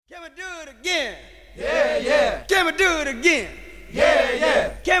Can we do it again? Yeah, yeah. Can we do it again? Yeah, yeah.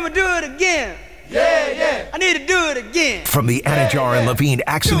 Can we do it again? Yeah, yeah. I need to do it again. From the Anajar and Levine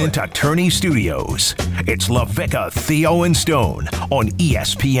Accident Attorney Studios, it's LaVicka, Theo, and Stone on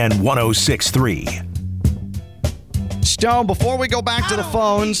ESPN 106.3. Stone, before we go back to the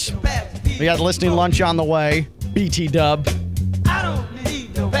phones, we got listening lunch on the way. BT Dub. I don't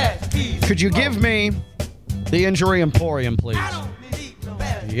need no bad keys. Could you give me the Injury Emporium, please? I don't need no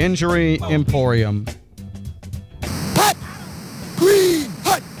bad The Injury Emporium. Hut! Green!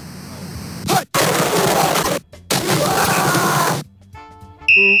 Hut! Hut!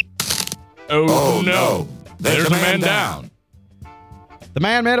 Oh, no. There's a man down. The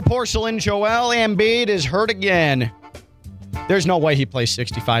man made of porcelain, Joel Embiid, is hurt again. There's no way he plays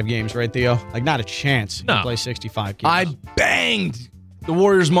 65 games, right, Theo? Like, not a chance No. he plays 65 games. I banged the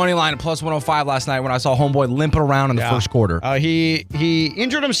Warriors' money line at plus 105 last night when I saw homeboy limping around in the first quarter. He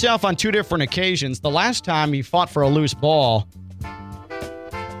injured himself on two different occasions. The last time he fought for a loose ball.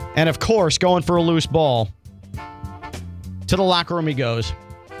 And, of course, going for a loose ball. To the locker room he goes.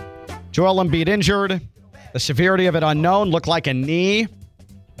 Joel Embiid injured. The severity of it unknown. Looked like a knee.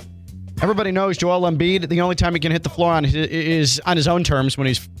 Everybody knows Joel Embiid, the only time he can hit the floor is on his own terms when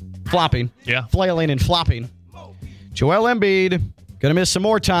he's flopping. Yeah. Flailing and flopping. Joel Embiid, going to miss some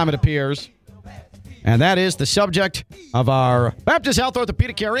more time, it appears. And that is the subject of our Baptist Health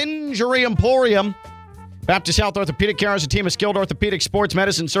Orthopedic Care Injury Emporium. Baptist Health Orthopedic Care is a team of skilled orthopedic sports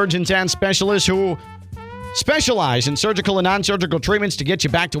medicine surgeons and specialists who specialize in surgical and non-surgical treatments to get you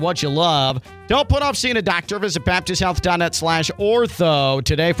back to what you love. Don't put off seeing a doctor. Visit baptisthealth.net/ortho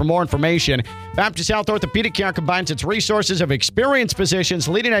today for more information. Baptist Health Orthopedic Care combines its resources of experienced physicians,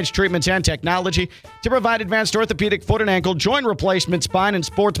 leading-edge treatments, and technology to provide advanced orthopedic, foot and ankle, joint replacement, spine, and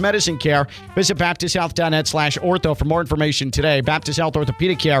sports medicine care. Visit baptisthealth.net/ortho for more information today. Baptist Health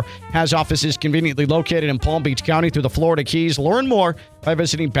Orthopedic Care has offices conveniently located in Palm Beach County through the Florida Keys. Learn more by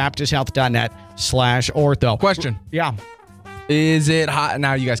visiting baptisthealth.net/ortho. Question. Yeah. Is it hot?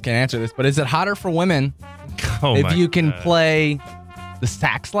 Now, you guys can't answer this, but is it hotter for women if you can play the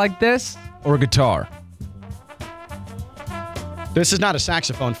sax like this or guitar? This is not a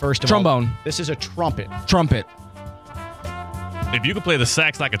saxophone, first of all. Trombone. This is a trumpet. Trumpet. If you can play the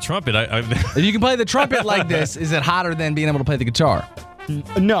sax like a trumpet, If you can play the trumpet like this, is it hotter than being able to play the guitar?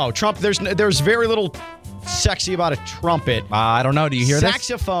 No, there's very little sexy about a trumpet. I don't know. Do you hear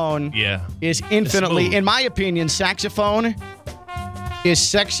Saxophone yeah. is infinitely, smooth. in my opinion, saxophone is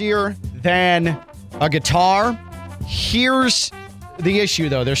sexier than a guitar. Here's the issue,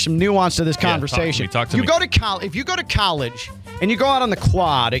 though. There's some nuance to this conversation. Talk to me. If you go to college and you go out on the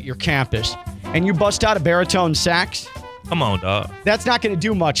quad at your campus and you bust out a baritone sax, Come on, dog. that's not going to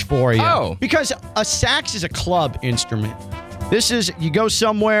do much for you. Oh. Because a sax is a club instrument. This is, you go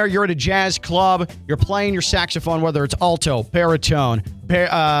somewhere, you're at a jazz club, you're playing your saxophone, whether it's alto, baritone,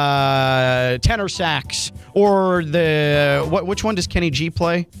 tenor sax, or which one does Kenny G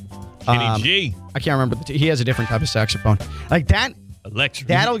play? Kenny G. I can't remember. He has a different type of saxophone. Like that, Electric.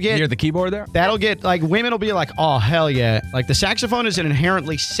 that'll You hear get, the keyboard there? like, women will be like, oh, hell yeah. Like, the saxophone is an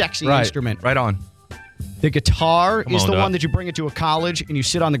inherently sexy instrument. Right on. The guitar Come is on, the Doc. one that you bring into a college and you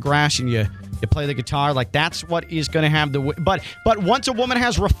sit on the grass and you play the guitar. Like, that's what is going to have the... But once a woman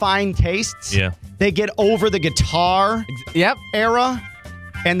has refined tastes, Yeah. they get over the guitar Yep. era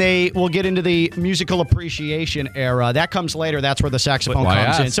and they will get into the musical appreciation era. That comes later. That's where the saxophone Why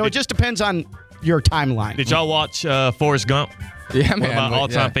comes in. ask? So it just depends on your timeline. Did y'all watch Forrest Gump? Yeah, One man. of my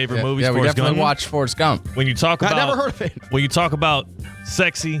all-time favorite movies, Yeah, we Forrest definitely Gump. watched Forrest Gump. When you talk I about... never heard of it. When you talk about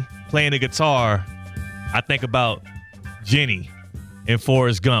sexy playing the guitar, I think about Jenny in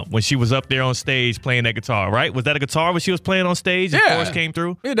Forrest Gump when she was up there on stage playing that guitar, right? Was that a guitar when she was playing on stage and Yeah. Forrest came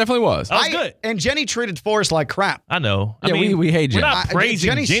through? It definitely was. That was good. And Jenny treated Forrest like crap. I know. Yeah, I mean, we hate We're Jenny. not praising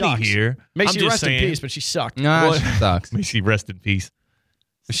Jenny Jenny sucks. here. May I'm she just rest saying, in peace, but she sucked. Nah, she sucks. May she rest in peace.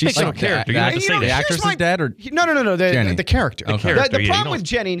 She's Like like a character. You don't have to And say know, that. The here's actress my- is dead or No. Jenny? The character. Okay. character, The yeah, problem you with don't-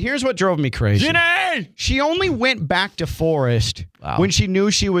 Jenny, and here's what drove me crazy. Jenny! She only went back to Forrest Wow. when she knew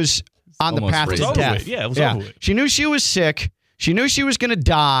she was on the almost path racist. to It was over death. with. Yeah, it was over with. She knew she was sick. She knew she was going to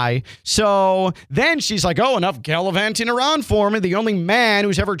die. So then she's like, oh, enough gallivanting around for me. The only man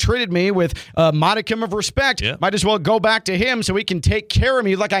who's ever treated me with a modicum of respect. Yeah. Might as well go back to him so he can take care of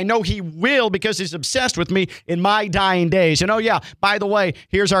me like I know he will because he's obsessed with me in my dying days. And oh, yeah, by the way,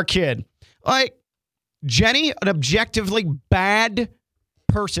 here's our kid. Like, Jenny, an objectively bad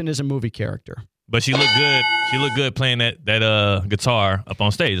person, is a movie character. But she looked good. She looked good playing that guitar up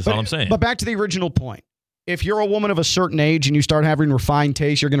on stage. That's all I'm saying. But back to the original point. If you're a woman of a certain age and you start having refined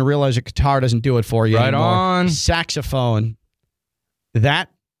taste, you're going to realize a guitar doesn't do it for you Right anymore. on. Saxophone, that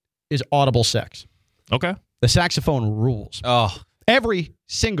is audible sax. Okay. The saxophone rules. Oh, Every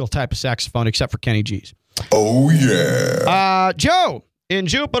single type of saxophone except for Kenny G's. Oh, yeah. Joe in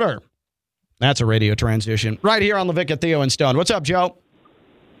Jupiter. That's a radio transition. Right here on LaVicka, Theo, and Stone. What's up, Joe?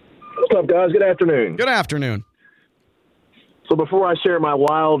 What's up, guys? Good afternoon. Good afternoon. So before I share my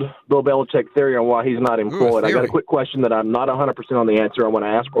wild Bill Belichick theory on why he's not employed, I got a quick question that I'm not 100% on the answer I want to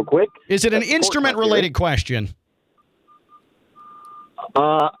ask real quick. Is it an instrument-related question?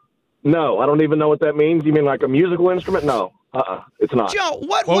 No, I don't even know what that means. You mean like a musical instrument? No. It's not. Joe,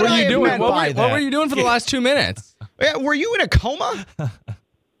 what what would were I you have doing? meant by that? What were you doing for the last 2 minutes? Were you in a coma?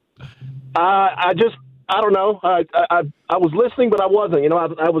 I don't know. I was listening, but I wasn't. You know,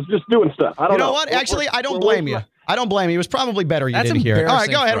 I was just doing stuff. I don't know. You know what? Actually, I don't blame you. I don't blame you. It was probably better you didn't hear it. All right,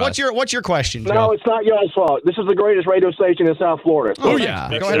 go ahead. What's your question, Joe? No, it's not y'all's fault. This is the greatest radio station in South Florida. Oh, yeah.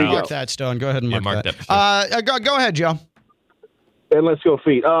 Go ahead and mark that, Stone. Go ahead and mark that. for sure. Go ahead, Joe. And let's go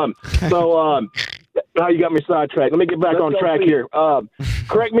feet. So now you got me sidetracked. Let me get back on track here.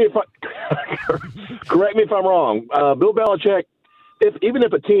 Correct me if I'm wrong. Bill Belichick, even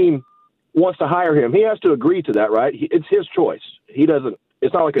if a team wants to hire him, he has to agree to that, right? It's his choice. He doesn't.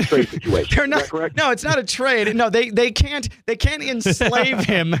 It's not like a trade situation. They're not, is that correct? No, it's not a trade. No, they can't enslave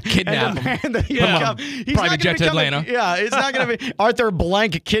him, Kidnap him. He's Private jet to Atlanta. It's not going to be Arthur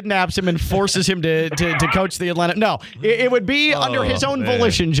Blank kidnaps him and forces him to coach the Atlanta. No, it would be under his own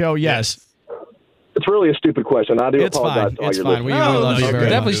volition, Joe. Yes. It's really a stupid question. I do apologize to all It's your fine. listeners. We love you you're very good.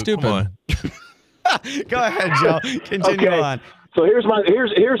 Definitely much. stupid. Go ahead, Joe. Continue on. So here's my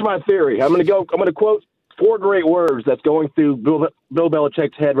theory. I'm going to quote 4 great words that's going through Bill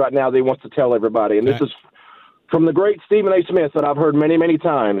Belichick's head right now that he wants to tell everybody. And this is from the great Stephen A. Smith that I've heard many, many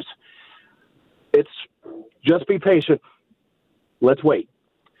times. It's just be patient. Let's wait.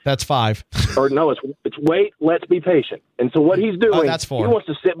 That's 5. Or no, it's wait, let's be patient. And so what he's doing, that's 4. he wants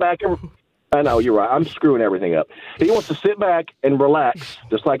to sit back and I know, you're right. I'm screwing everything up. He wants to sit back and relax,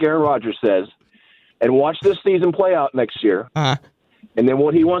 just like Aaron Rodgers says, and watch this season play out next year. Uh-huh. And then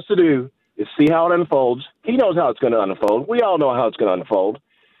what he wants to do is see how it unfolds. He knows how it's going to unfold. We all know how it's going to unfold.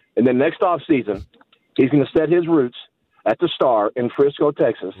 And then next offseason, he's going to set his roots at the Star in Frisco,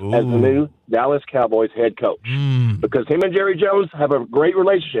 Texas, as the new Dallas Cowboys head coach. Because him and Jerry Jones have a great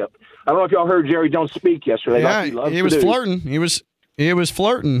relationship. I don't know if y'all heard Jerry Jones speak yesterday. Yeah, like he was flirting. He was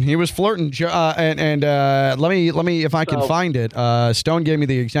flirting. And let me if I can find it. Stone gave me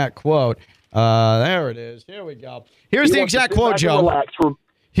the exact quote. There it is. Here we go. Here's the exact quote, Joe.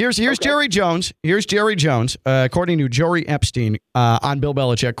 Here's Jerry Jones. Here's Jerry Jones, according to Jory Epstein on Bill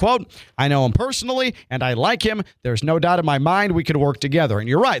Belichick. Quote, I know him personally, and I like him. There's no doubt in my mind we could work together. And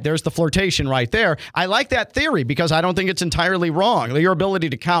you're right. There's the flirtation right there. I like that theory because I don't think it's entirely wrong. Your ability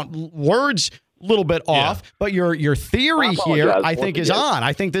to count words a little bit off, but your theory here, I think, is on.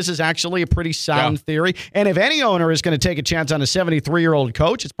 I think this is actually a pretty sound theory. And if any owner is going to take a chance on a 73-year-old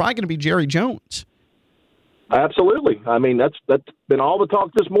coach, it's probably going to be Jerry Jones. Absolutely. I mean, that's been all the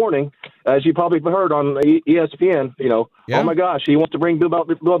talk this morning, as you probably heard on ESPN. Oh my gosh, he wants to bring Bill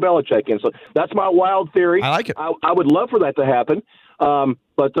Belichick in. So that's my wild theory. I like it. I would love for that to happen,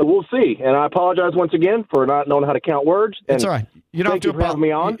 but we'll see. And I apologize once again for not knowing how to count words. And it's all right. You don't have to have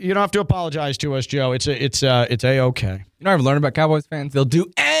me on. You don't have to apologize to us, Joe. It's a-okay. You know, I've learned about Cowboys fans. They'll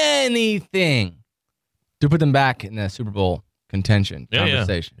do anything to put them back in the Super Bowl contention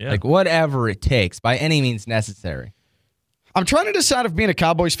conversation. Yeah. Like whatever it takes, by any means necessary. I'm trying to decide if being a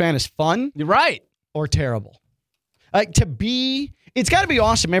Cowboys fan is fun. You're right. Or terrible. It's got to be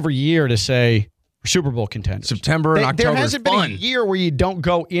awesome every year to say Super Bowl contenders. September and October. There hasn't been a year where you don't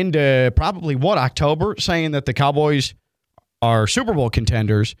go into probably October saying that the Cowboys are Super Bowl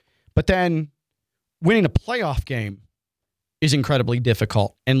contenders, but then winning a playoff game is incredibly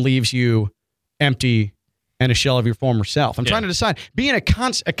difficult and leaves you empty and a shell of your former self. I'm trying to decide, being a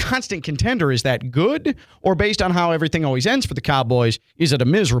constant contender, is that good? Or based on how everything always ends for the Cowboys, is it a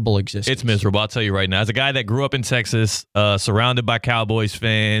miserable existence? It's miserable, I'll tell you right now. As a guy that grew up in Texas, surrounded by Cowboys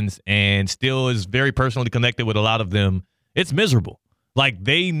fans, and still is very personally connected with a lot of them, it's miserable. Like,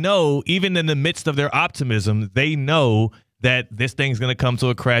 they know, even in the midst of their optimism, they know that this thing's going to come to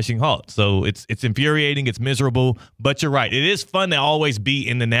a crashing halt. So it's infuriating, it's miserable, but you're right. It is fun to always be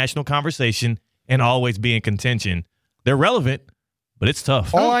in the national conversation and always be in contention. They're relevant, but it's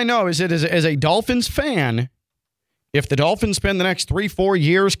tough. All I know is that as a Dolphins fan, if the Dolphins spend the next 3-4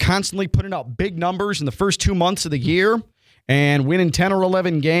 years constantly putting up big numbers in the first 2 months of the year and winning 10 or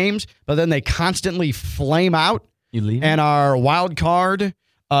 11 games, but then they constantly flame out and are wild card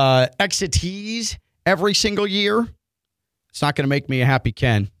exitees every single year, it's not going to make me a happy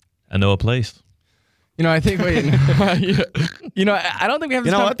Ken. I know a place. You know, I think. Wait, you know, I don't think we have.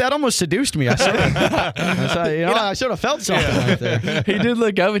 You know what? That almost seduced me. I sort of felt something right there. He did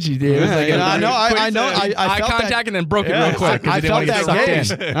look up at you, dude. I know. I felt contact that, and then broke it real quick. I felt that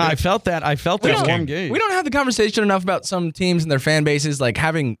gaze. I felt that warm gaze. We don't have the conversation enough about some teams and their fan bases like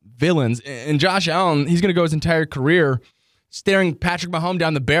having villains. And Josh Allen, he's going to go his entire career staring Patrick Mahomes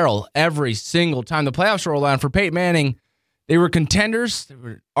down the barrel every single time the playoffs roll around. For Peyton Manning, they were contenders. They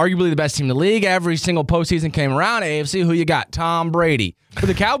were arguably the best team in the league. Every single postseason came around. AFC, who you got? Tom Brady. For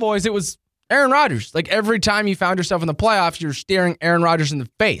the Cowboys, it was Aaron Rodgers. Like every time you found yourself in the playoffs, you're staring Aaron Rodgers in the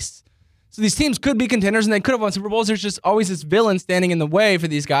face. So these teams could be contenders and they could have won Super Bowls. There's just always this villain standing in the way for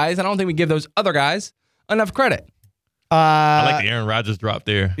these guys. I don't think we give those other guys enough credit. I like the Aaron Rodgers drop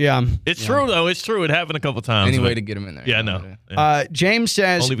there. Yeah. It's true, though. It's true. It happened a couple times. Any way to get him in there. Yeah, I know. James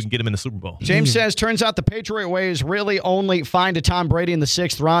says... Only we can get him in the Super Bowl. James says, turns out the Patriot way is really only find a Tom Brady in the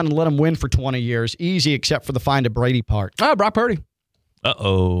 6th round and let him win for 20 years. Easy, except for the find a Brady part. Brock Purdy.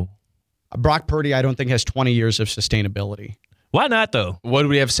 Uh-oh. Brock Purdy, I don't think, has 20 years of sustainability. Why not, though? Would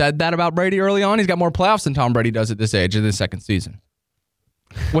we have said that about Brady early on? He's got more playoffs than Tom Brady does at this age of the second season.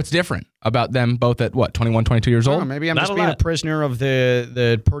 What's different about them both at, 21, 22 years old? Maybe I'm just being a prisoner of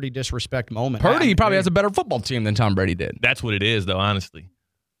the Purdy disrespect moment. Purdy probably has a better football team than Tom Brady did. That's what it is, though, honestly.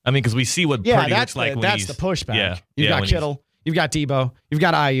 I mean, because we see what Purdy looks like when that's the pushback. Yeah, you've got Kittle, you've got Debo, you've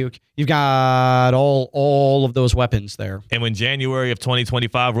got Ayuk, you've got all of those weapons there. And when January of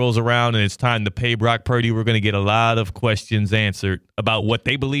 2025 rolls around and it's time to pay Brock Purdy, we're going to get a lot of questions answered about what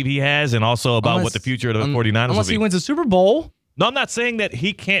they believe he has and also about what the future of the 49ers will be. Unless he wins a Super Bowl. No, I'm not saying that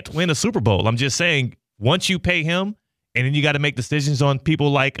he can't win a Super Bowl. I'm just saying once you pay him, and then you got to make decisions on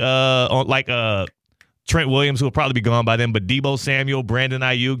people like Trent Williams, who will probably be gone by then, but Debo Samuel, Brandon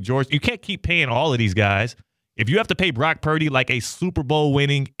Ayuk, George. You can't keep paying all of these guys. If you have to pay Brock Purdy like a Super Bowl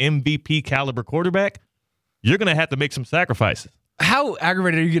winning MVP caliber quarterback, you're going to have to make some sacrifices. How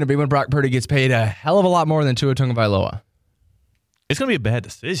aggravated are you going to be when Brock Purdy gets paid a hell of a lot more than Tua Tagovailoa? It's going to be a bad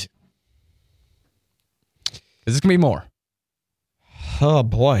decision. Is this going to be more? Oh,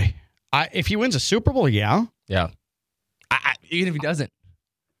 boy. If he wins a Super Bowl, yeah. Yeah. Even if he doesn't.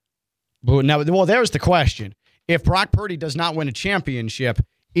 But now, there's the question. If Brock Purdy does not win a championship,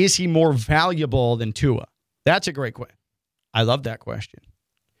 is he more valuable than Tua? That's a great question. I love that question.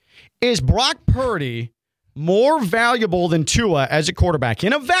 Is Brock Purdy more valuable than Tua as a quarterback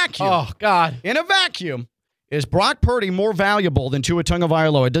in a vacuum? Oh, God. In a vacuum, is Brock Purdy more valuable than Tua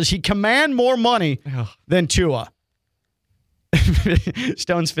Tagovailoa? Does he command more money than Tua?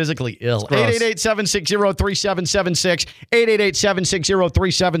 Stone's physically ill. 888-760-3776.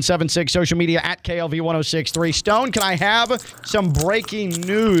 888-760-3776. Social media at KLV1063. Stone, can I have some breaking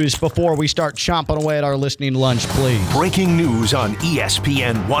news before we start chomping away at our listening lunch, please? Breaking news on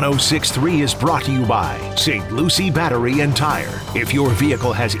ESPN 1063 is brought to you by St. Lucie Battery and Tire. If your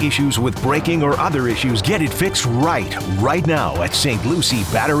vehicle has issues with braking or other issues, get it fixed right now at St. Lucie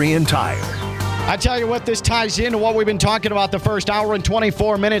Battery and Tire. I tell you what, this ties into what we've been talking about the first hour and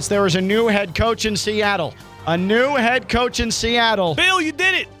 24 minutes. There is a new head coach in Seattle. A new head coach in Seattle. Bill, you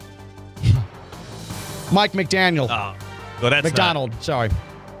did it. Mike McDaniel. Oh, well, that's McDonald, sorry.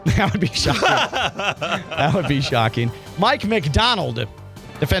 That would be shocking. That would be shocking. Mike McDonald,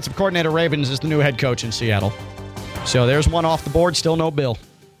 defensive coordinator Ravens, is the new head coach in Seattle. So there's one off the board, still no Bill.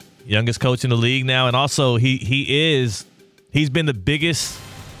 Youngest coach in the league now, and also he's been the biggest.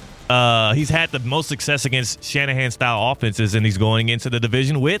 He's had the most success against Shanahan-style offenses, and he's going into the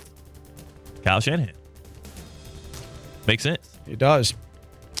division with Kyle Shanahan. Makes sense. It does.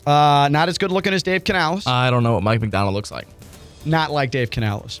 Not as good looking as Dave Canales. I don't know what Mike McDonald looks like. Not like Dave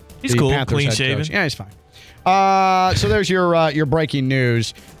Canales. He's cool, clean-shaven. Yeah, he's fine. So there's your breaking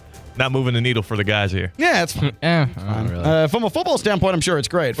news. Not moving the needle for the guys here. Yeah, it's fine. Really. From a football standpoint, I'm sure it's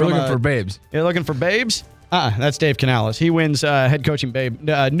great. We're looking for babes. You're looking for babes? That's Dave Canales. He wins new head coaching babe of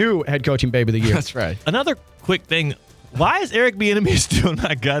the year. That's right. Another quick thing. Why has Eric Bieniemy still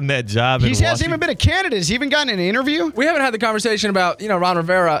not gotten that job in Washington? He hasn't even been a candidate. Has he even gotten an interview? We haven't had the conversation about, Ron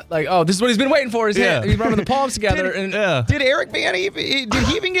Rivera, like, oh, this is what he's been waiting for. He's rubbing the palms together. Did Eric Bieniemy, did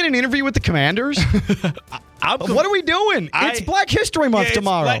he even get an interview with the Commanders? What are we doing? It's Black History Month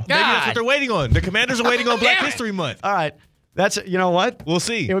tomorrow. Maybe that's what they're waiting on. The Commanders are waiting on Black History Month. All right. That's, you know what? We'll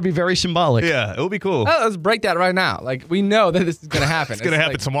see. It would be very symbolic. Yeah, it would be cool. Oh, let's break that right now. Like, we know that this is going to happen. It's going to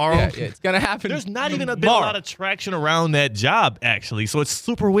happen tomorrow? Yeah, it's going to happen. There's not even been a lot of traction around that job, actually. So it's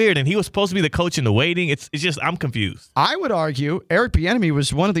super weird. And he was supposed to be the coach in the waiting. It's just, I'm confused. I would argue Eric Bieniemy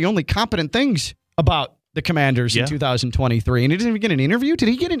was one of the only competent things about the Commanders in 2023. And he didn't even get an interview? Did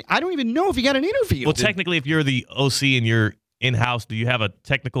he get an? I don't even know if he got an interview. Well, technically, if you're the OC and you're in-house? Do you have a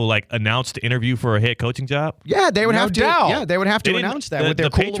technical like announced interview for a head coaching job? Yeah, they would have to. doubt. Yeah, they would have to They didn't- announce that with their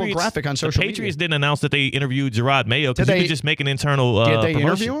cool little graphic on social The Patriots media. didn't announce that they interviewed Gerard Mayo because Did you they- could just make an internal Did they promotion.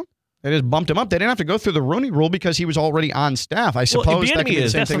 interview him? They just bumped him up. They didn't have to go through the Rooney Rule because he was already on staff. I suppose that could be the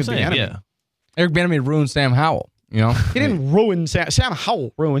same thing with Bieniemy. Yeah. Eric Bieniemy ruined Sam Howell. You know, He didn't ruin Sam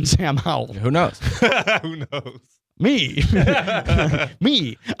Howell. Ruined Sam Howell. who knows? Who knows? Me.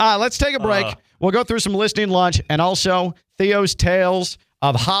 Me. Let's take a break. We'll go through some listening lunch and also Theo's tales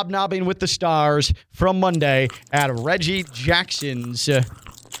of hobnobbing with the stars from Monday at Reggie Jackson's,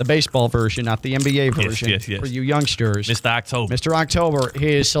 the baseball version, not the NBA version, yes. for you youngsters. Mr. October. Mr. October,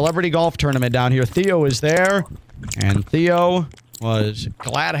 his celebrity golf tournament down here. Theo is there, and Theo was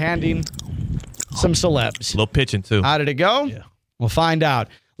glad handing some celebs. A little pitching too. How did it go? Yeah. We'll find out.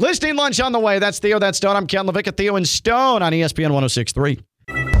 Listening lunch on the way. That's Theo, that's Stone. I'm Ken Levick at Theo and Stone on ESPN 106.3.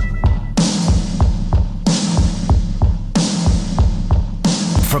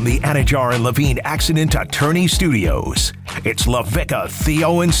 From the Anajar and Levine Accident Attorney Studios, it's LaVicka,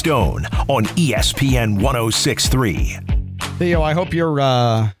 Theo, and Stone on ESPN 106.3. Theo, I hope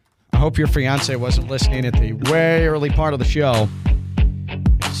your fiance wasn't listening at the way early part of the show.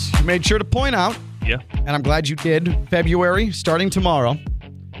 She made sure to point out, Yeah. and I'm glad you did, February, starting tomorrow,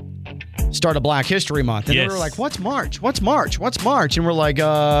 start of Black History Month. And Yes. we were like, what's March? What's March? What's March? And we're like, you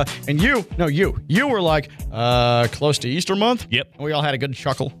were like, close to Easter month? Yep. And we all had a good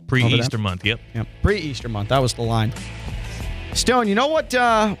chuckle. over Pre-Easter that. month. Yep. Yep. Pre-Easter month. That was the line. Stone, you know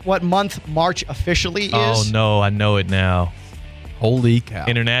what month March officially is? Oh no, I know it now. Holy cow!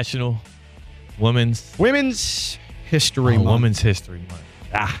 International Women's Women's History Month. Women's History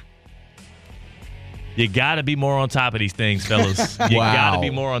Month. You got to be more on top of these things, fellas. You Wow. got to be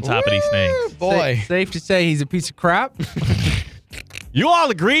more on top of these things. Boy. Safe to say he's a piece of crap. You all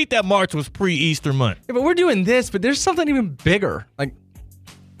agreed that March was pre-Easter month. Yeah, but we're doing this, but there's something even bigger, like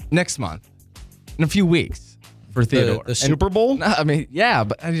next month, in a few weeks for Theodore. The Super Bowl? No, I mean, yeah,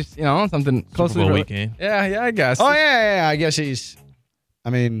 but I just, something close Bowl to weekend. Yeah, I guess. Oh, yeah. I guess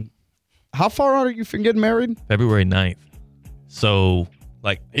how far out are you from getting married? February 9th. So,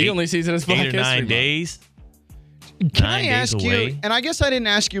 like, He only sees it as Black 8 or History 9 Month. days. Can 9 I days ask away. you, and I guess I didn't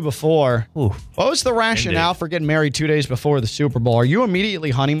ask you before, Ooh. what was the rationale for getting married 2 days before the Super Bowl? Are you immediately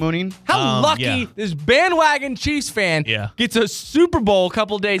honeymooning? How lucky yeah. this bandwagon Chiefs fan Yeah. gets a Super Bowl a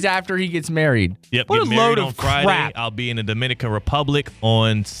couple days after he gets married. Yep, What get a married load on of Friday. crap. I'll be in the Dominican Republic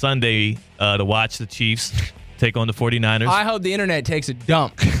on Sunday to watch the Chiefs take on the 49ers. I hope the internet takes a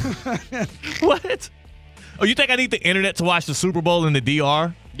dump. What? Oh, you think I need the internet to watch the Super Bowl in the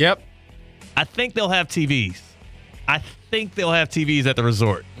DR? Yep. I think they'll have TVs. I think they'll have TVs at the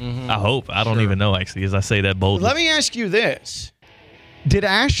resort. I hope. I don't even know, actually, as I say that boldly. Let me ask you this. Did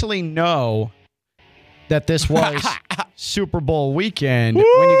Ashley know that this was Super Bowl weekend when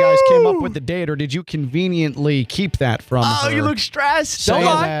you guys came up with the date, or did you convenently keep that from her? Oh, you look stressed. saying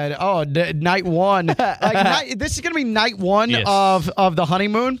Don't that, night one. This is going to be night one Yes. of the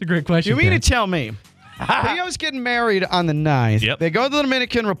honeymoon? a great question. You mean to Ken. tell me Theo's getting married on the 9th. Yep. They go to the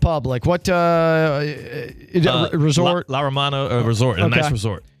Dominican Republic. What resort? La Romana Resort, a Okay. nice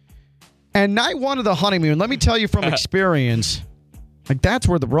resort. And night one of the honeymoon, let me tell you from experience, like that's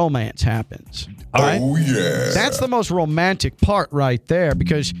where the romance happens. All right? Oh, yeah. That's the most romantic part right there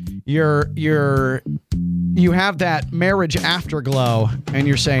because you have that marriage afterglow and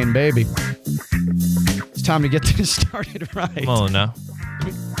you're saying, baby, it's time to get this started right. Come on now.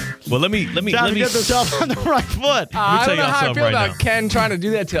 Well, let me Time let to me get this up on the right foot. I tell don't know y'all how I something feel right about now. Ken trying to do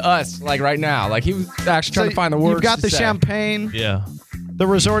that to us, like right now. Like he was actually trying to find the words. You've got to the say. champagne. Yeah. The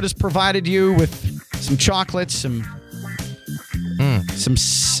resort has provided you with some chocolates, some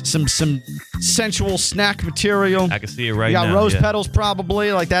sensual snack material. I can see it right You got now. rose yeah. petals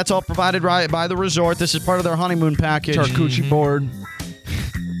probably. Like that's all provided right by the resort. This is part of their honeymoon package. Charcuterie board.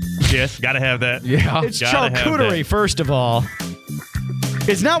 Yes, got to have that. Yeah. It's Gotta have charcuterie, that. first of all.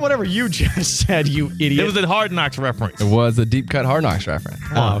 It's not whatever you just said, you idiot. It was a Hard Knocks reference. It was a deep cut Hard Knocks reference.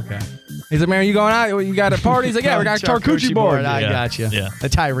 Oh, okay. He's like, man, you going out? You got a party? He's like, yeah, we got a charcuterie board. I Yeah. got you. Yeah.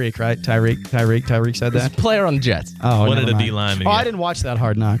 Tyreek, right? Tyreek said This that. player on the Jets. Oh, One never of the mind. D linemen. Oh, yeah. I didn't watch that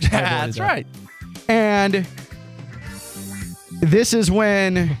Hard Knocks. I avoided That's that. right. And this is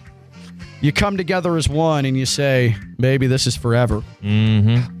when you come together as one and you say, baby, this is forever.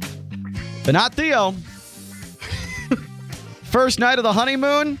 Mm-hmm. But not Theo. First night of the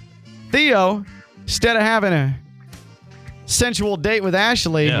honeymoon, Theo, instead of having a sensual date with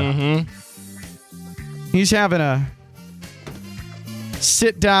Ashley, Yeah. he's having a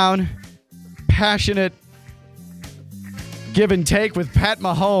sit-down, passionate give and take with Pat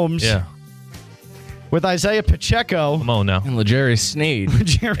Mahomes. Yeah. with Isaiah Pacheco, Come on now. And L'Jarius Sneed.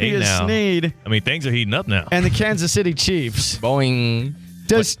 Jerry now. Sneed, I mean, things are heating up now. and the Kansas City Chiefs. Boing.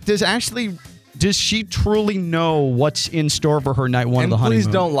 Does she truly know what's in store for her night one And of the honeymoon?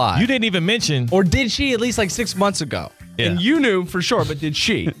 please don't lie. You didn't even mention. Or did she at least like 6 months ago? Yeah. And you knew for sure, but did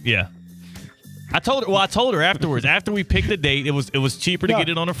she? Yeah. I told her afterwards. After we picked the date, it was cheaper to get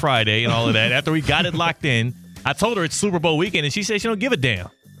it on a Friday and all of that. After we got it locked in, I told her it's Super Bowl weekend, and she said she don't give a damn.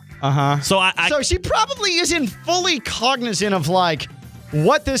 So So she probably isn't fully cognizant of like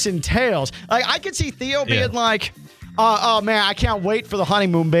what this entails. Like I could see Theo being like, "Oh man, I can't wait for the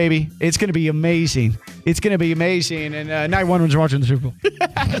honeymoon, baby. It's gonna be amazing. It's gonna be amazing." And night one was watching the Super Bowl.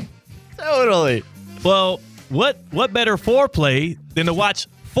 Totally. Well, what better foreplay than to watch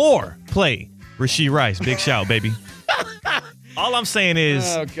foreplay? Rasheed Rice, big shout, baby. All I'm saying is,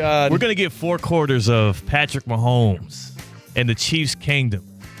 Oh God, we're gonna get 4 quarters of Patrick Mahomes and the Chiefs' kingdom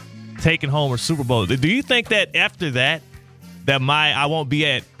taking home a Super Bowl. Do you think that after that I won't be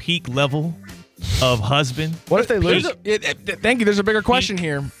at peak level of husband? What if they lose? Thank you. There's a bigger question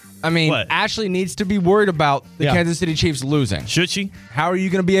here. I mean, What? Ashley needs to be worried about the Kansas City Chiefs losing. Should she? How are you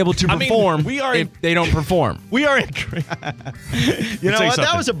going to be able to I mean, perform we are if they don't perform? We are in great. You know what?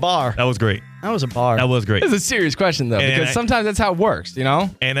 That was a bar. That was great. That was a bar. That was great. It's a serious question, though, And because sometimes that's how it works, you know?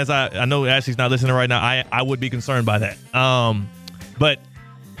 And as I know Ashley's not listening right now, I would be concerned by that. But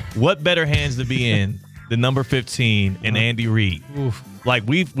what better hands to be in than number 15 and Andy Reid? Like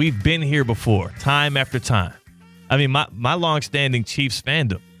we've been here before, time after time. I mean, my long-standing Chiefs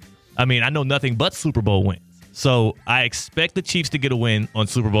fandom. I mean, I know nothing but Super Bowl wins. So I expect the Chiefs to get a win on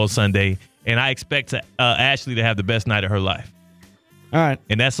Super Bowl Sunday, and I expect Ashley to have the best night of her life. All right.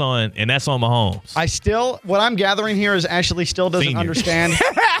 And that's on Mahomes. What I'm gathering here is Ashley still doesn't Senior. understand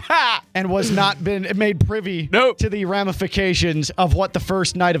and was not made privy to the ramifications of what the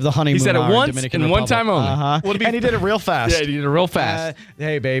first night of the honeymoon. He said it are in once Dominican and one Republic. time only. And he did it real fast. Yeah, he did it real fast.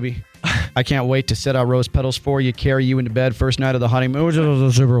 Hey, baby, I can't wait to set out rose petals for you, carry you into bed first night of the honeymoon. Which is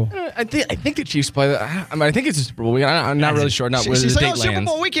the Super Bowl. I think the Chiefs play that. I mean, I think it's a Super Bowl weekend. I'm not really sure. Not where the She's date like, Super lands.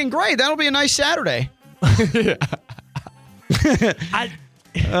 Bowl weekend, great. That'll be a nice Saturday.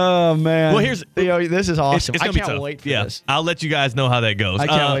 Oh man! Well, Theo, this is awesome. It's I gonna be can't tough. wait for Yeah, this. I'll let you guys know how that goes. I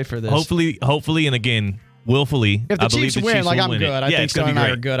can't wait for this. Hopefully, and again, willfully. If the I believe Chiefs the win, Chiefs like will I'm win good. it. I Yeah, think it's gonna Stone be and I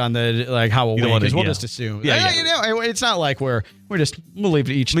are great. good on the how we'll You don't win wanna- because we'll yeah. just assume. Yeah. You know, it's not like we'll leave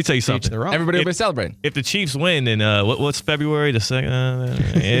to each. Let me tell you each something. their own. Everybody will be celebrating. If the Chiefs win, then what's February the second?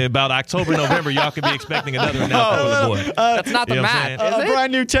 About October, November, y'all could be expecting another announcement for the boy. That's not the You know what I'm math. saying? A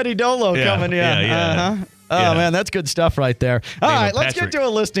brand new Teddy Dolo Yeah, coming. Yeah. yeah. Uh-huh. Oh Yeah. man, that's good stuff right there. All Name right, him let's Patrick. get to a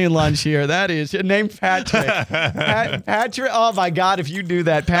listening lunch here. That is name Patrick. Patrick. Oh my God, if you do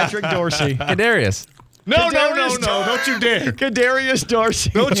that, Patrick Dorsey. Kadarius. No, Kadarius don't you dare. Kadarius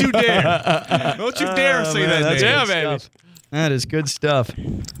Dorsey. Don't you dare. Don't you dare say man, that that's name. good stuff. That is good stuff.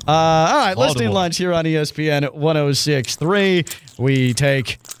 All right, listening Baltimore. lunch here on ESPN 106.3. We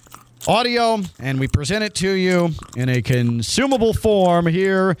take audio and we present it to you in a consumable form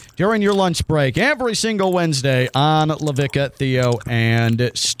here during your lunch break every single Wednesday on LaVicka, Theo, and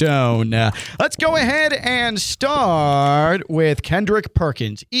Stone. Let's go ahead and start with Kendrick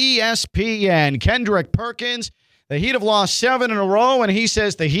Perkins, ESPN. Kendrick Perkins. The Heat have lost 7 in a row, and he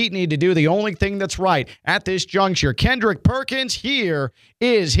says the Heat need to do the only thing that's right at this juncture. Kendrick Perkins, here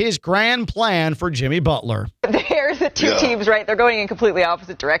is his grand plan for Jimmy Butler. There's the two teams, right? They're going in completely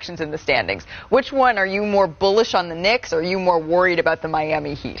opposite directions in the standings. Which one are you more bullish on the Knicks, or are you more worried about the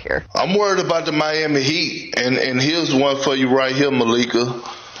Miami Heat here? I'm worried about the Miami Heat, and here's one for you right here, Malika.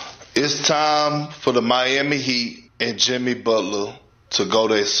 It's time for the Miami Heat and Jimmy Butler to go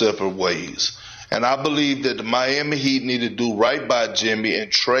their separate ways. And I believe that the Miami Heat need to do right by Jimmy and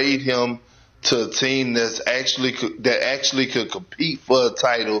trade him to a team that actually could compete for a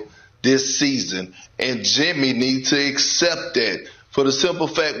title this season. And Jimmy needs to accept that for the simple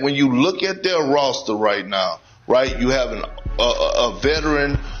fact when you look at their roster right now, right, you have a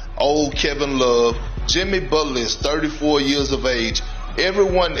veteran, old Kevin Love. Jimmy Butler is 34 years of age.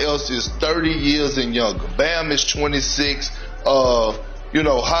 Everyone else is 30 years and younger. Bam is 26.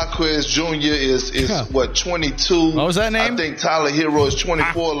 Jaquez Jr. is what, 22? What was that name? I think Tyler Hero is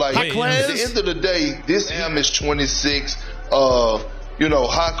 24. At Jaquez? the end of the day, this Bam is 26.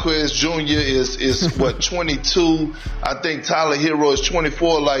 Jaquez Jr. is what, 22? I think Tyler Hero is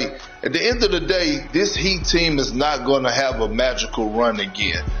 24. At the end of the day, this Heat team is not going to have a magical run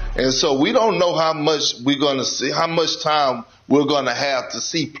again. And so we don't know how much we're going to see, how much time we're going to have to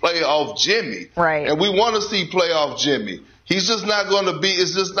see playoff Jimmy. Right. And we want to see playoff Jimmy. He's just not going to be.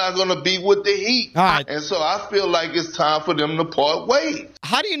 It's just not going to be with the Heat. All right. And so I feel like it's time for them to part ways.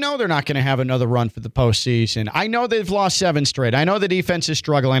 How do you know they're not going to have another run for the postseason? I know they've lost 7 straight. I know the defense is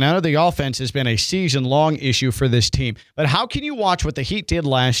struggling. I know the offense has been a season-long issue for this team. But how can you watch what the Heat did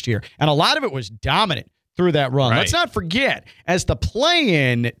last year? And a lot of it was dominant through that run. Right. Let's not forget, as the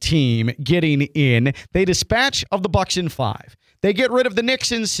play-in team getting in, they dispatch of the Bucks in 5. They get rid of the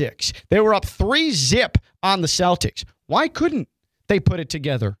Knicks in 6. They were up 3-0 on the Celtics. Why couldn't they put it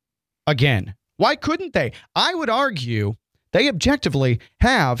together again? Why couldn't they? I would argue they objectively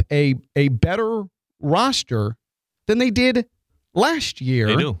have a better roster than they did last year.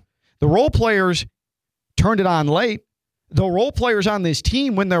 They do. The role players turned it on late. The role players on this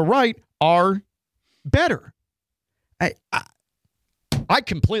team, when they're right, are better. I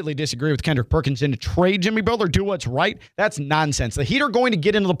completely disagree with Kendrick Perkins in to trade Jimmy Butler, do what's right. That's nonsense. The Heat are going to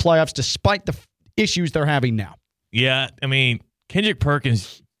get into the playoffs despite the issues they're having now. Yeah, I mean, Kendrick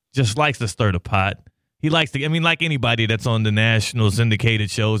Perkins just likes to stir the pot. He likes to, like anybody that's on the national syndicated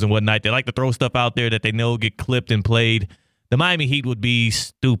shows and whatnot, they like to throw stuff out there that they know get clipped and played. The Miami Heat would be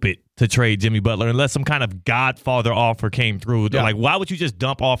stupid to trade Jimmy Butler unless some kind of Godfather offer came through. They're like, why would you just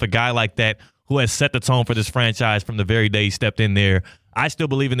dump off a guy like that who has set the tone for this franchise from the very day he stepped in there? I still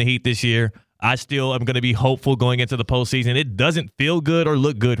believe in the Heat this year. I still am going to be hopeful going into the postseason. It doesn't feel good or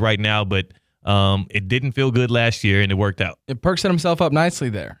look good right now, but it didn't feel good last year, and it worked out. Perk set himself up nicely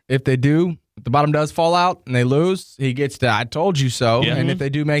there. If they do, if the bottom does fall out and they lose, he gets to, I told you so. Yeah. And if they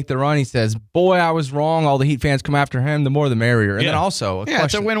do make the run, he says, boy, I was wrong. All the Heat fans come after him. The more the merrier. And then also,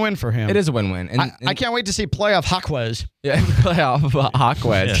 it's a win-win for him. It is a win-win. And I can't wait to see playoff Hawkwez. Yeah, playoff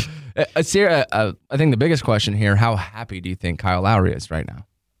Hawkwez. Yeah. I think the biggest question here, how happy do you think Kyle Lowry is right now?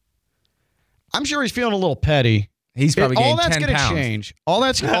 I'm sure he's feeling a little petty. He's probably gained 10 pounds. All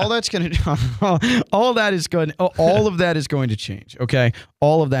that's going to change. All of that is going to change. Okay,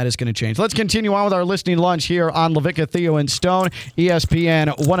 all of that is going to change. Let's continue on with our listening lunch here on LaVicka, Theo, and Stone, ESPN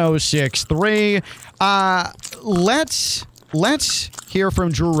 106.3. Let's hear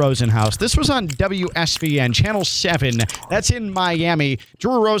from Drew Rosenhaus. This was on WSBN, Channel 7. That's in Miami.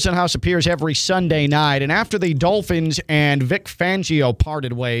 Drew Rosenhaus appears every Sunday night. And after the Dolphins and Vic Fangio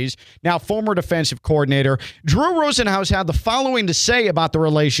parted ways, now former defensive coordinator, Drew Rosenhaus had the following to say about the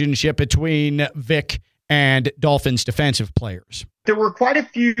relationship between Vic and Dolphins defensive players. There were quite a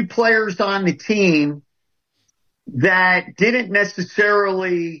few players on the team that didn't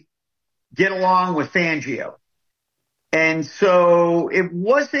necessarily get along with Fangio. And so it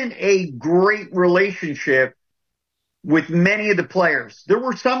wasn't a great relationship with many of the players. There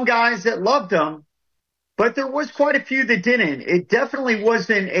were some guys that loved him, but there was quite a few that didn't. It definitely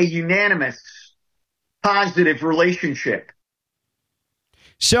wasn't a unanimous positive relationship.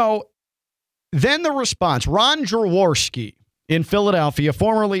 So then the response, Ron Jaworski in Philadelphia,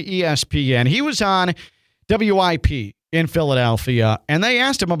 formerly ESPN, he was on WIP in Philadelphia, and they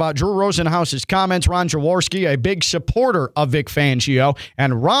asked him about Drew Rosenhaus's comments. Ron Jaworski, a big supporter of Vic Fangio,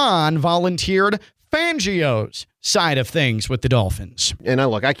 and Ron volunteered Fangio's side of things with the Dolphins. And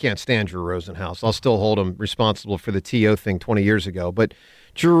I can't stand Drew Rosenhaus. I'll still hold him responsible for the TO thing 20 years ago. But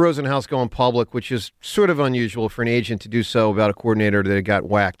Drew Rosenhaus going public, which is sort of unusual for an agent to do so about a coordinator that got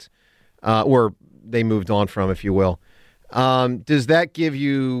whacked, or they moved on from, if you will. Does that give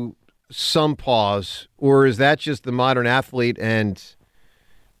you some pause, or is that just the modern athlete, and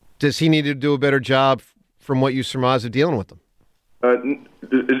does he need to do a better job from what you surmise of dealing with them? It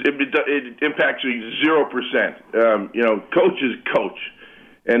impacts you 0%. Coach is coach.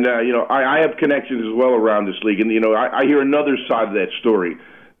 And, I have connections as well around this league. And, I hear another side of that story,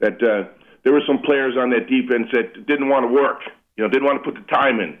 that there were some players on that defense that didn't want to work, didn't want to put the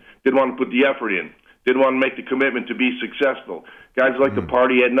time in, didn't want to put the effort in, didn't want to make the commitment to be successful. Guys like to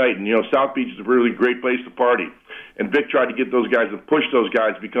party at night, and South Beach is a really great place to party. And Vic tried to get those guys and push those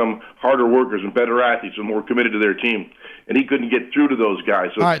guys to become harder workers and better athletes and more committed to their team. And he couldn't get through to those guys.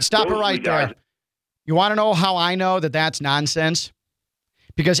 So all right, stop it right there. You want to know how I know that that's nonsense?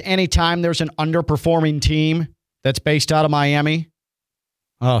 Because anytime there's an underperforming team that's based out of Miami,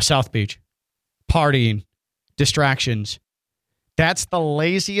 South Beach, partying, distractions. That's the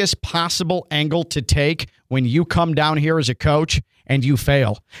laziest possible angle to take when you come down here as a coach and you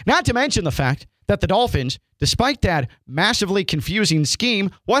fail. Not to mention the fact that the Dolphins, despite that massively confusing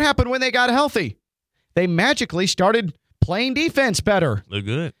scheme, what happened when they got healthy? They magically started playing defense better. Look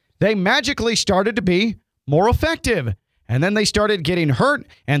good. They magically started to be more effective. And then they started getting hurt,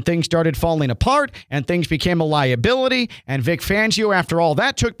 and things started falling apart, and things became a liability. And Vic Fangio, after all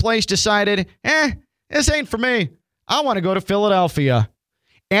that took place, decided, this ain't for me. I want to go to Philadelphia.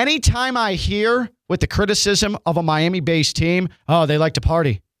 Anytime I hear with the criticism of a Miami-based team. Oh, they like to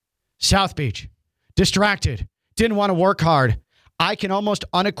party. South Beach. Distracted. Didn't want to work hard. I can almost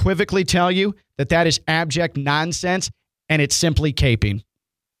unequivocally tell you that is abject nonsense, and it's simply caping.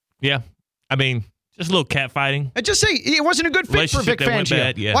 Yeah. I mean, just a little catfighting. And just say it wasn't a good fit for Vic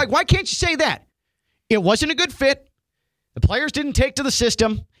Fangio. Yeah. Why can't you say that? It wasn't a good fit. The players didn't take to the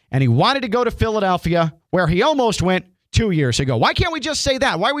system, and he wanted to go to Philadelphia, where he almost went 2 years ago. Why can't we just say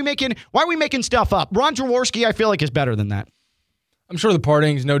that? Why are we making stuff up? Ron Jaworski, I feel like, is better than that. I'm sure the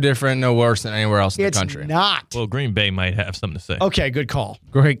partying's no different, no worse than anywhere else in the country. It's not. Well, Green Bay might have something to say. Okay, good call.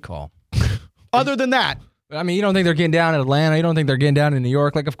 Great call. Other than that. I mean, you don't think they're getting down in Atlanta? You don't think they're getting down in New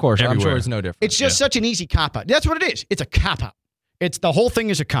York? Like, of course. Everywhere. I'm sure it's no different. It's just such an easy cop-out. That's what it is. It's a cop-out. The whole thing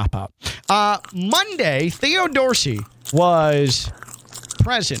is a cop-out. Monday, Theo Dorsey was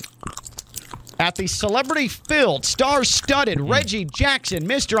present at the celebrity-filled, star-studded Reggie Jackson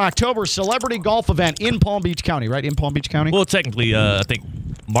Mr. October celebrity golf event in Palm Beach County, right? In Palm Beach County? Well, technically, I think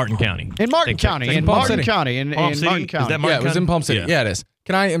Martin County. In Martin County. In Martin County. In Martin County. Is that Martin Yeah, it was in Palm City. Yeah, it is.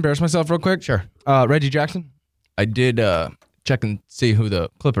 Can I embarrass myself real quick? Sure. Reggie Jackson, I did check and see who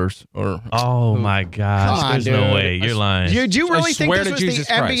the Clippers or. Oh, my gosh. Come on, There's dude. no way. You're lying. Do you really think swear this to was Jesus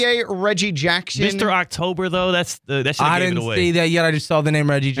the Christ. NBA Reggie Jackson? Mr. October, though, that should have I gave it didn't away. see that yet. I just saw the name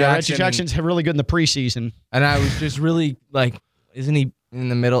Reggie Jackson. Yeah, Reggie Jackson's really good in the preseason. And I was just really like, isn't he in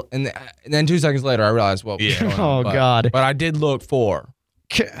the middle? And then 2 seconds later, I realized, well, Yeah. Oh, God. But I did look for.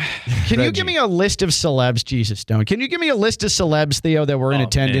 Can you give me a list of celebs, Jesus Stone? Can you give me a list of celebs, Theo, that were in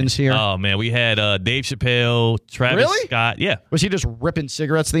attendance here? Oh, man. We had Dave Chappelle, Travis Scott. Yeah. Was he just ripping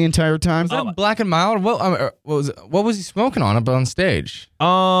cigarettes the entire time? Was that Black and Mild? What was he smoking on up on stage?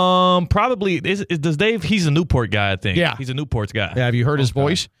 Probably. Does Dave? He's a Newport guy, I think. Yeah. He's a Newport guy. Yeah, have you heard his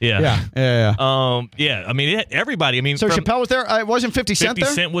voice? Yeah. Yeah. Yeah. I mean, everybody. I mean, So Chappelle was there? Wasn't 50 Cent 50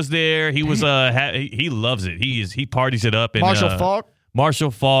 there? Cent was there. He was. He loves it. He parties it up. And, Marshall Faulk?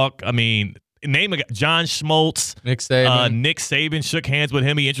 Marshall Faulk. I mean, name a guy. John Schmaltz. Nick Saban. Nick Saban shook hands with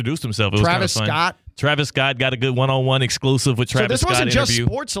him. He introduced himself. It was Travis kind of fun. Scott. Travis Scott got a good one-on-one exclusive with Travis So this Scott wasn't just interview.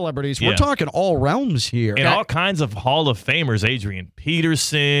 sports celebrities. We're Yeah. talking all realms here. And all kinds of Hall of Famers, Adrian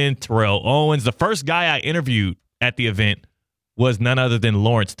Peterson, Terrell Owens. The first guy I interviewed at the event was none other than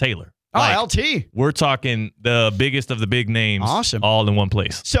Lawrence Taylor. LT. We're talking the biggest of the big names. Awesome. All in one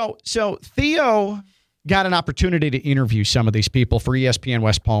place. So Theo got an opportunity to interview some of these people for ESPN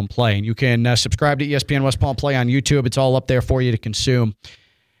West Palm Play, and you can subscribe to ESPN West Palm Play on YouTube. It's all up there for you to consume.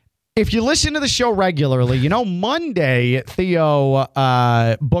 If you listen to the show regularly, you know Monday Theo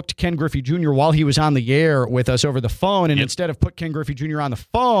booked Ken Griffey Jr. while he was on the air with us over the phone, and instead of put Ken Griffey Jr. on the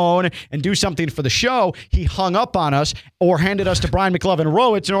phone and do something for the show, he hung up on us or handed us to Brian McLovin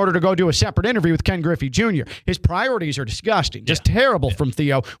Rowitz in order to go do a separate interview with Ken Griffey Jr. His priorities are disgusting, just terrible from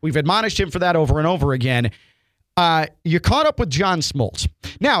Theo. We've admonished him for that over and over again. You caught up with John Smoltz.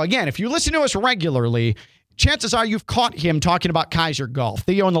 Now, again, if you listen to us regularly, chances are you've caught him talking about Kaiser Golf,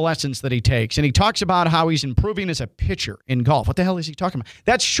 Theo, and the lessons that he takes. And he talks about how he's improving as a pitcher in golf. What the hell is he talking about?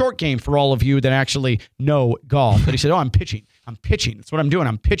 That's short game for all of you that actually know golf. But he said, I'm pitching. That's what I'm doing.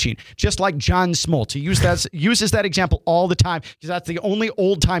 I'm pitching. Just like John Smoltz. He uses that example all the time because that's the only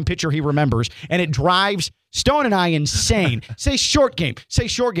old-time pitcher he remembers. And it drives Stone and I insane. Say short game.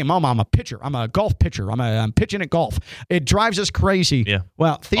 Mom, I'm a pitcher. I'm a golf pitcher. I'm pitching at golf. It drives us crazy. Yeah.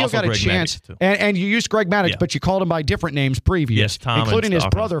 Well, Theo Also got a Greg chance. Maddux, too. And you used Greg Maddux, but you called him by different names previous. Yes, Tom including and his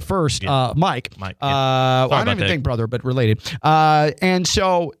brother first, Mike. Mike. I don't even that. think brother, but related. And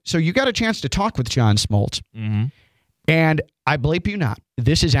so you got a chance to talk with John Smoltz. Mm-hmm. And I bleep you not,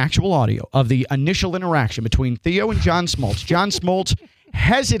 this is actual audio of the initial interaction between Theo and John Smoltz. John Smoltz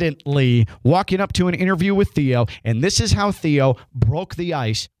hesitantly walking up to an interview with Theo, and this is how Theo broke the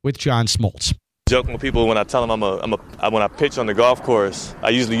ice with John Smoltz. Joking with people when I tell them when I pitch on the golf course, I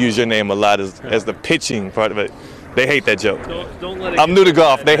usually use your name a lot as the pitching part of it. They hate that joke. Don't let it I'm new to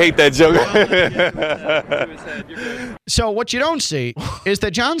golf. They hate that joke. So what you don't see is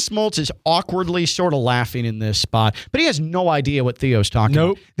that John Smoltz is awkwardly sort of laughing in this spot, but he has no idea what Theo's talking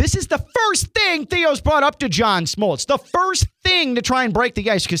about. This is the first thing Theo's brought up to John Smoltz. The first thing to try and break the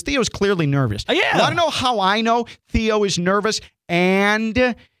ice because Theo's clearly nervous. Yeah. You want to know how I know Theo is nervous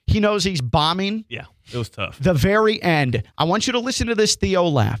and he knows he's bombing? Yeah. It was tough. The very end. I want you to listen to this Theo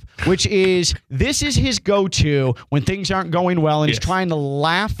laugh, which is, this is his go-to when things aren't going well and he's trying to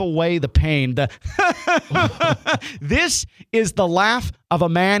laugh away the pain. This is the laugh of a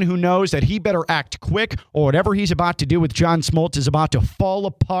man who knows that he better act quick or whatever he's about to do with John Smoltz is about to fall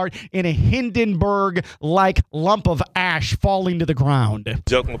apart in a Hindenburg-like lump of ash falling to the ground.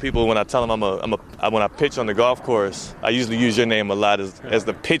 Joking with people when I tell them when I pitch on the golf course, I usually use your name a lot as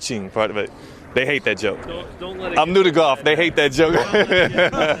the pitching part of it. They hate that joke. I'm new to golf. They hate that joke. That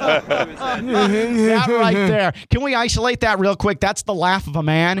right there. Can we isolate that real quick? That's the laugh of a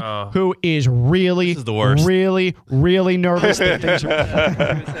man who is really, the worst. really, really nervous that things are.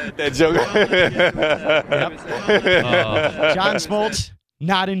 That joke. John Smoltz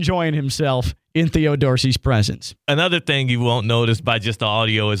not enjoying himself in Theo Dorsey's presence. Another thing you won't notice by just the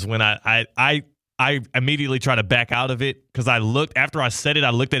audio is when I immediately try to back out of it because after I said it, I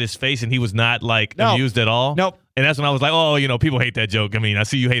looked at his face and he was not amused at all. Nope. And that's when I was like, oh, people hate that joke. I mean, I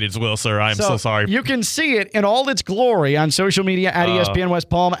see you hate it as well, sir. I'm so sorry. You can see it in all its glory on social media at ESPN West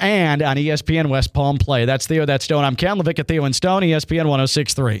Palm and on ESPN West Palm Play. That's Theo, that's Stone. I'm Ken Levick at Theo and Stone, ESPN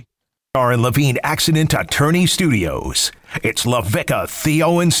 106.3. And Levine Accident Attorney Studios. It's LaVicka,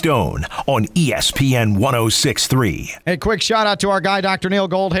 Theo, and Stone on ESPN 106.3. A quick shout out to our guy, Dr. Neil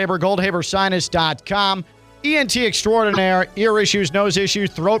Goldhaber, goldhabersinus.com. ENT extraordinaire, ear issues, nose issues,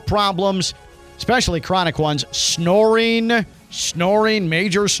 throat problems, especially chronic ones, snoring,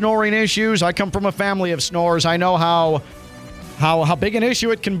 major snoring issues. I come from a family of snorers. I know how big an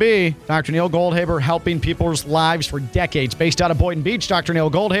issue it can be. Dr. Neil Goldhaber helping people's lives for decades. Based out of Boynton Beach, Dr.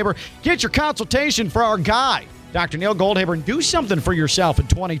 Neil Goldhaber. Get your consultation for our guy, Dr. Neil Goldhaber, and do something for yourself in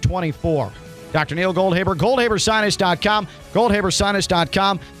 2024. Dr. Neil Goldhaber, goldhabersinus.com,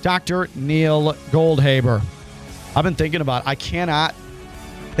 goldhabersinus.com, Dr. Neil Goldhaber. I've been thinking about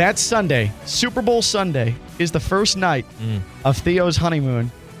that Sunday, Super Bowl Sunday, is the first night of Theo's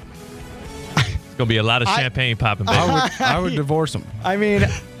honeymoon. Going to be a lot of champagne popping, baby. I would divorce him. I mean,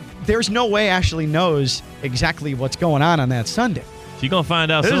 there's no way Ashley knows exactly what's going on that Sunday. She's going to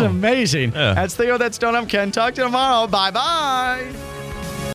find out soon. soon. This is amazing. Yeah. That's Theo, that's Stone. I'm Ken. Talk to you tomorrow. Bye-bye.